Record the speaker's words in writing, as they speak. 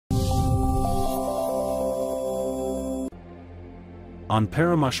On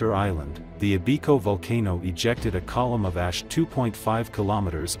Paramushir Island, the Ebeko volcano ejected a column of ash 2.5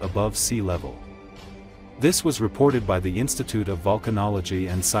 kilometers above sea level. This was reported by the Institute of Volcanology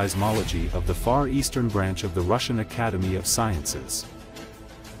and Seismology of the Far Eastern branch of the Russian Academy of Sciences.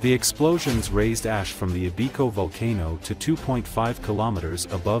 The explosions raised ash from the Ebeko volcano to 2.5 kilometers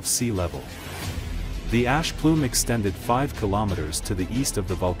above sea level. The ash plume extended 5 kilometers to the east of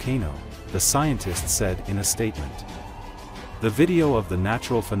the volcano, the scientists said in a statement. The video of the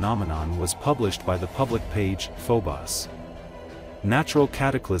natural phenomenon was published by the public page, Phobos. Natural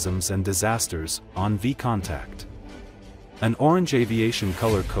Cataclysms and Disasters, on VKontakte. An orange aviation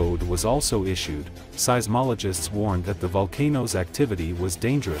color code was also issued. Seismologists warned that the volcano's activity was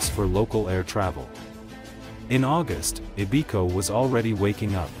dangerous for local air travel. In August, Ebeko was already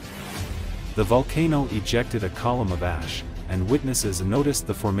waking up. The volcano ejected a column of ash, and witnesses noticed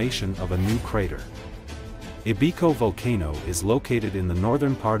the formation of a new crater. Ebeko volcano is located in the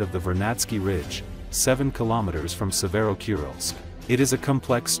northern part of the Vernadsky Ridge, 7 kilometers from Severo-Kurilsk. It is a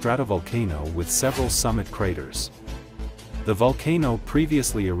complex stratovolcano with several summit craters. The volcano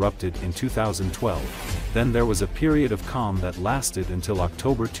previously erupted in 2012, then there was a period of calm that lasted until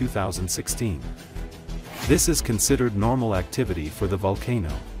October 2016. This is considered normal activity for the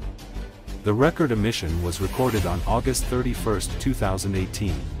volcano. The record emission was recorded on August 31,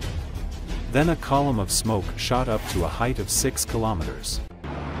 2018. Then a column of smoke shot up to a height of 6 kilometers.